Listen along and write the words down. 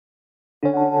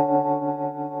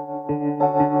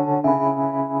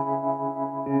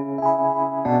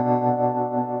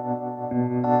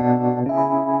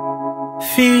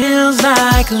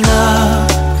like love.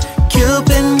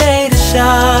 Cupid made a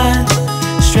shot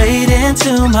straight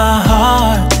into my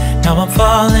heart. Now I'm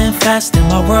falling fast and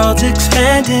my world's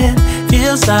expanding.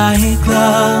 Feels like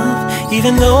love,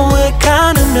 even though we're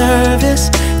kinda nervous.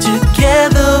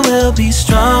 Together we'll be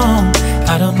strong.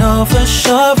 I don't know for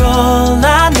sure, all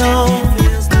I know.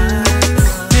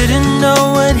 Didn't know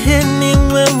what hit me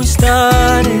when we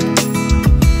started.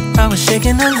 I was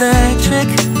shaking electric,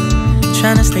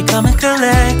 trying to stay calm and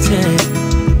collected.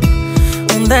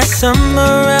 On that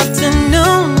summer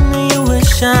afternoon, you were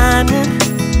shining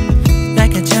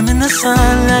like a gem in the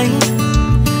sunlight.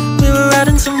 We were out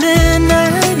until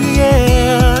midnight,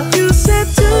 yeah. You said,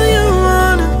 do you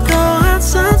wanna go out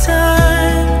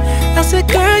sometime? I said,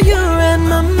 girl, you read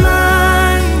my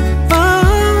mind. Oh,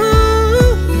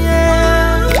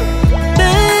 yeah.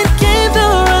 Then came the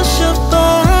rush of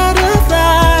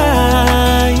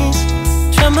butterflies,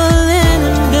 trembling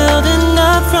and building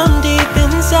up from deep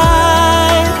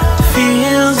inside.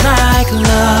 Feels like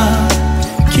love.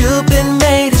 Cupid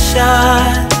made a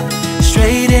shot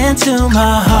straight into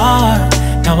my heart.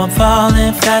 Now I'm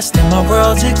falling fast and my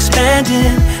world's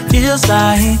expanding. Feels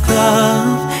like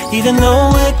love, even though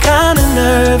we're kinda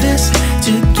nervous.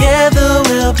 Together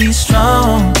we'll be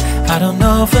strong. I don't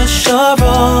know for sure,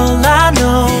 all I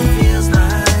know.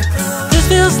 This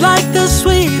feels like the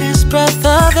sweetest breath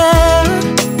of air.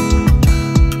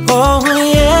 Oh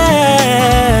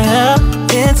yeah,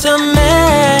 it's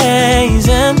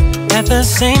amazing. At the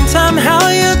same time, how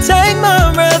you take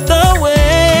my breath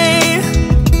away.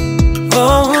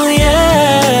 Oh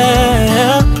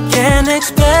yeah, can't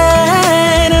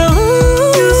explain.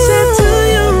 Ooh. You said, do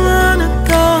you wanna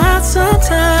go out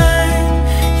sometime?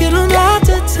 You don't have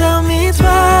to tell me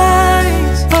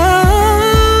twice.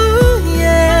 Oh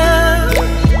yeah.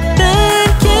 Then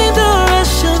came the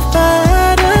rush of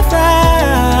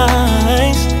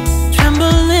butterflies,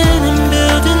 trembling and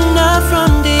building up from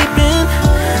deep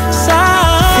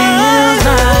inside. Feels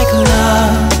like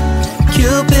love.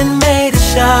 Cupid made a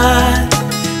shot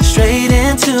straight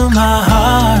into my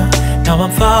heart. Now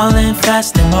I'm falling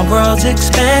fast and my world's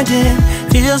expanding.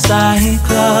 Feels like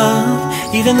love,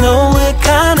 even though we're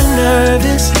kinda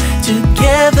nervous.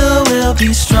 Together we'll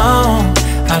be strong.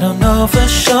 I don't know for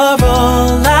sure,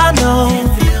 all I know.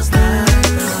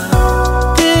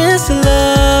 This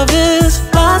love is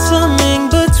blossoming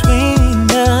between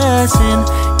us in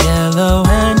yellow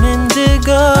and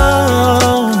indigo.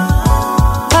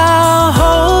 I'll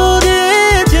hold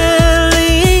it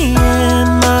gently in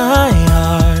my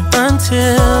heart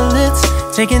until it's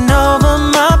taking over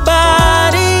my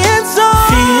body and soul.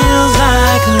 Feels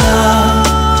like love.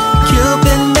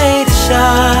 Cupid made a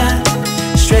shot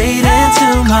straight into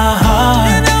my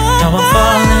heart. Now I'm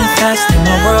falling fast and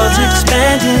my world's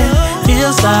expanding.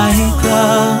 Feels like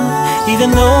love, even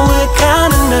though we're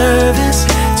kinda nervous.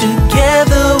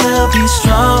 Together we'll be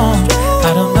strong. I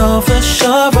don't know for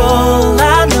sure, all I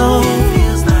know.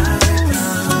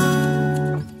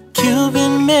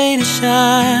 Cupid made a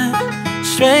shot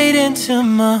straight into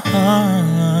my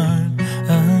heart.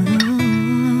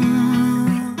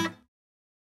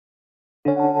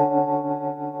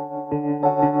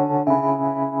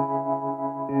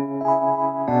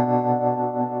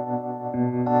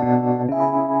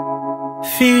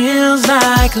 Feels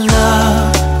like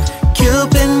love.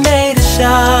 Cupid made a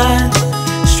shot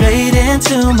straight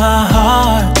into my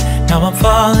heart. Now I'm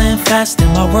falling fast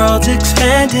and my world's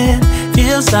expanding.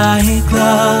 Feels like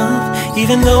love,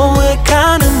 even though we're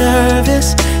kinda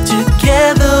nervous.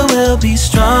 Together we'll be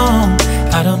strong.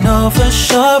 I don't know for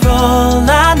sure, all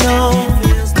I know.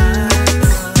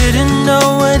 Didn't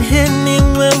know what hit me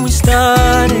when we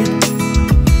started.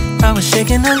 I was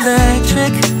shaking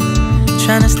electric,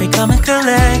 trying to stay calm and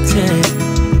collected.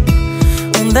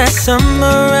 On that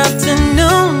summer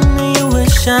afternoon, you were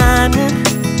shining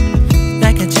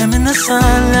like a gem in the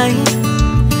sunlight.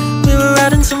 We were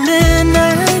out until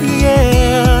midnight,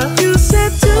 yeah. You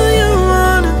said, do you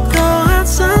wanna go out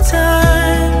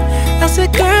sometime? I said,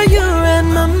 girl, you read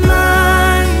my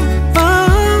mind. Oh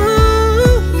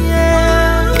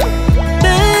yeah.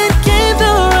 Then came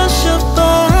the rush of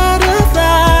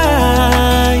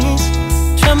butterflies,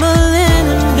 trembling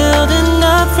and building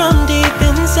up from deep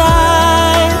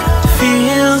inside.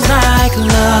 Feels like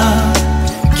love.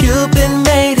 Cupid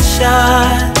made a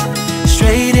shot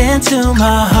straight into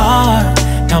my heart.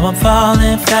 Now I'm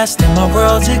falling fast and my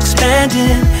world's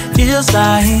expanding. Feels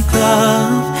like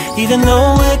love, even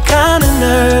though we're kinda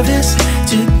nervous.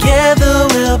 Together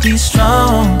we'll be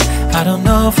strong. I don't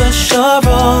know for sure,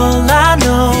 all I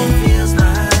know.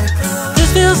 This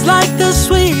feels like the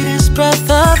sweetest breath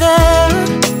of air.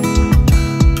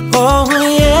 Oh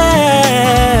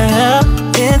yeah,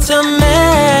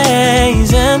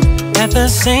 At the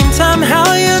same time,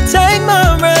 how you take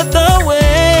my breath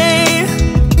away.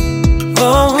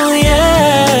 Oh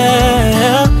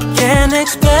yeah, can't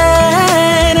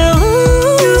explain.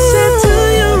 Ooh. You said, do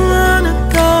you wanna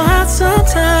go out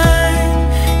sometime?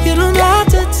 You don't have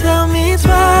to tell me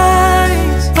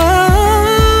twice.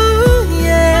 Oh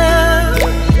yeah.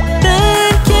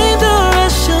 Then came the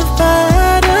rush of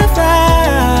butterflies,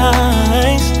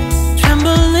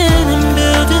 trembling and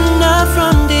building up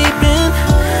from deep inside.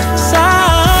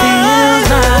 Feels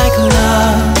like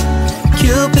love.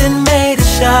 Cupid made a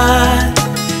shot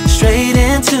straight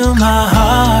into my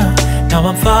heart. Now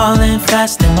I'm falling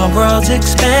fast and my world's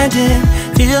expanding.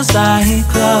 Feels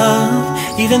like love.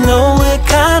 Even though we're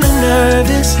kinda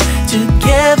nervous,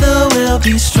 together we'll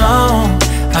be strong.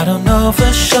 I don't know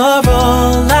for sure,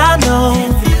 all I know,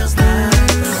 it feels like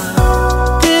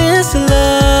love. This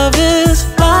love is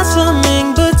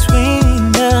blossoming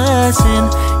between us in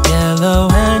yellow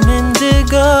and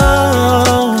indigo.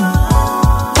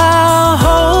 I'll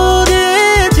hold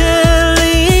it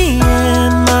gently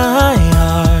in my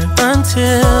heart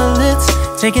until it's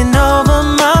taking over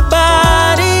my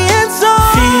body and soul.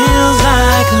 Feels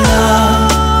like love.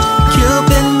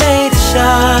 Cupid made a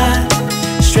shot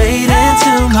straight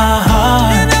into my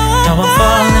heart. Now I'm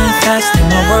falling fast and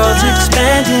my world's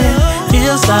expanding.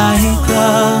 Feels like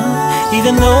love.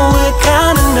 Even though we're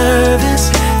kinda nervous,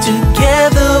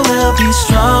 together we'll be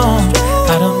strong.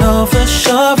 I don't know for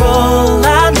sure, all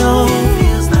I know, it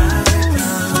feels like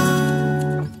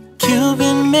love.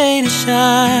 Cupid made a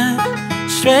shot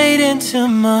straight into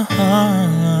my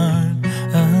heart.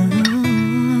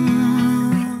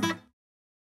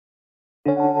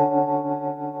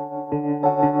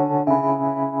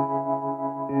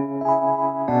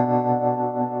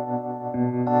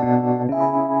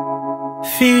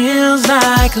 Feels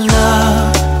like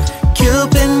love.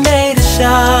 Cupid made a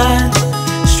shot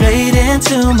straight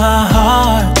into my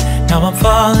heart. Now I'm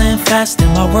falling fast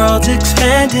and my world's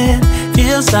expanding.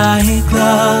 Feels like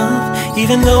love.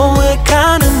 Even though we're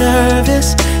kinda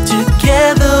nervous,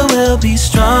 together we'll be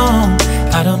strong.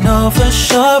 I don't know for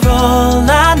sure, all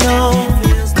I know, it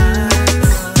feels like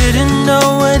love. Didn't know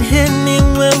what hit me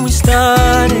when we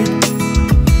started.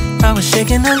 I was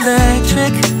shaking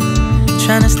electric,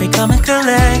 trying to stay calm and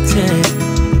collected.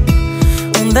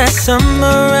 On that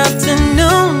summer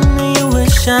afternoon, you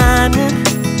were shining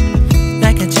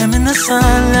like a gem in the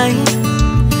sunlight.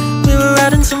 We were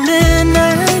out until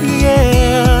midnight,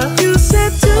 yeah. You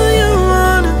said, do you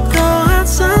wanna go out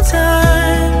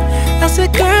sometime? I said,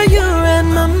 girl, you read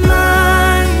my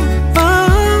mind.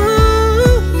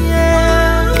 Oh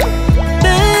yeah.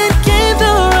 Then came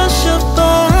the rush of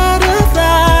butterflies,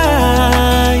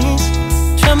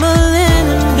 trembling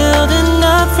and building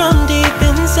up from deep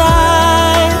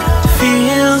inside.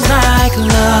 Feels like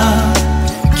love.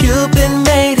 Cupid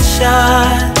made a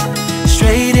shot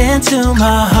straight into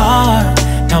my heart.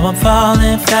 Now I'm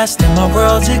falling fast and my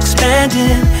world's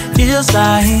expanding. Feels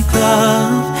like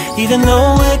love. Even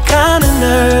though we're kinda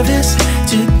nervous,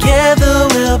 together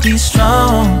we'll be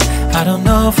strong. I don't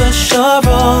know for sure,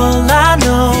 all I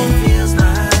know, it feels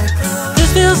like love.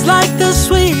 This feels like the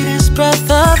sweetest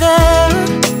breath of air.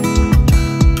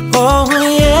 Oh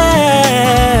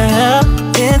yeah,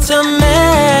 it's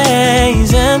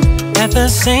amazing. At the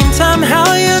same time,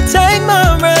 how you take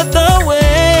my breath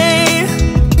away.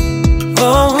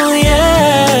 Oh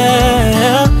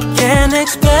yeah, can't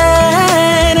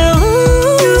explain.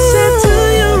 Ooh. You said, do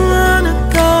you wanna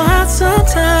go out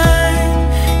sometime?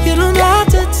 You don't have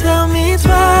to tell me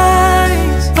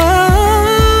twice.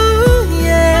 Oh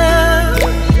yeah.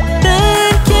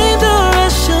 Then came the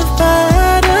rush of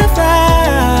butterflies,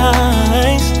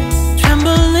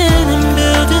 trembling and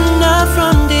building up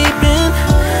from deep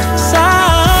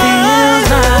inside. Feels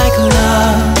like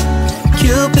love.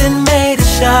 Cupid made a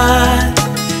shot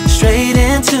straight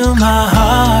into my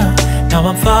heart. Now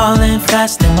I'm falling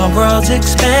fast and my world's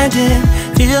expanding.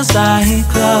 Feels like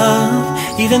love.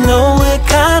 Even though we're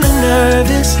kinda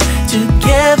nervous,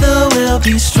 together we'll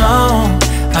be strong.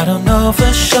 I don't know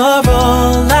for sure,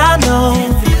 all I know,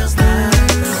 it feels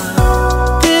like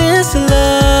love. This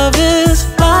love is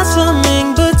blossoming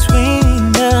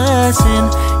between us in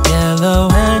yellow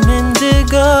and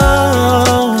indigo.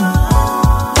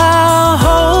 I'll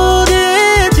hold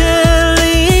it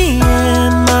gently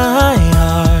in my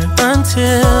heart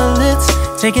until it's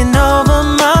taking over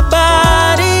my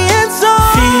body and soul.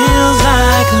 Feels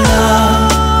like love.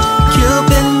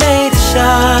 Cupid made a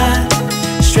shot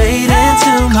straight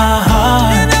into my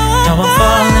heart. Now I'm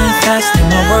falling fast and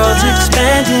my world's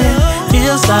expanding.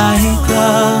 Feels like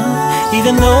love.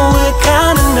 Even though we're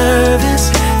kinda nervous,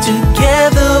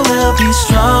 together we'll be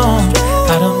strong.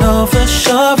 I don't know if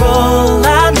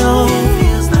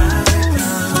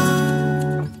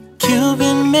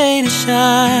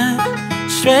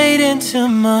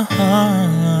my heart.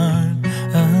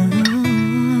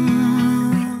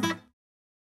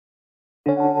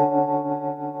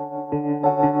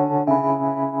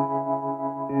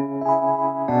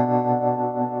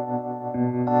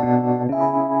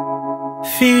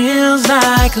 Feels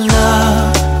like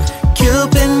love.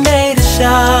 Cupid made a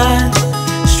shot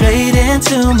straight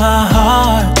into my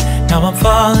heart. Now I'm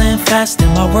falling fast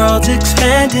and my world's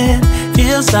expanding.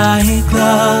 Feels like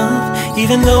love.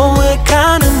 Even though we're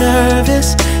kinda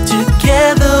nervous,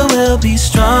 together we'll be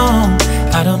strong.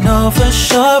 I don't know for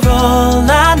sure, all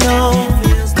I know.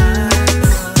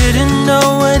 Didn't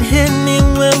know what hit me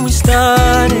when we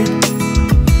started.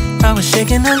 I was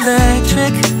shaking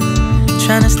electric,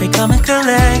 trying to stay calm and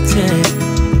collected.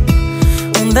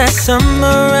 On that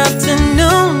summer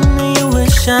afternoon, you were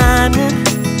shining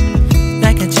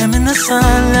like a gem in the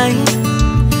sunlight.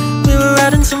 We were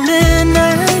out until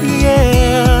midnight,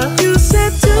 yeah. You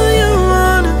said, do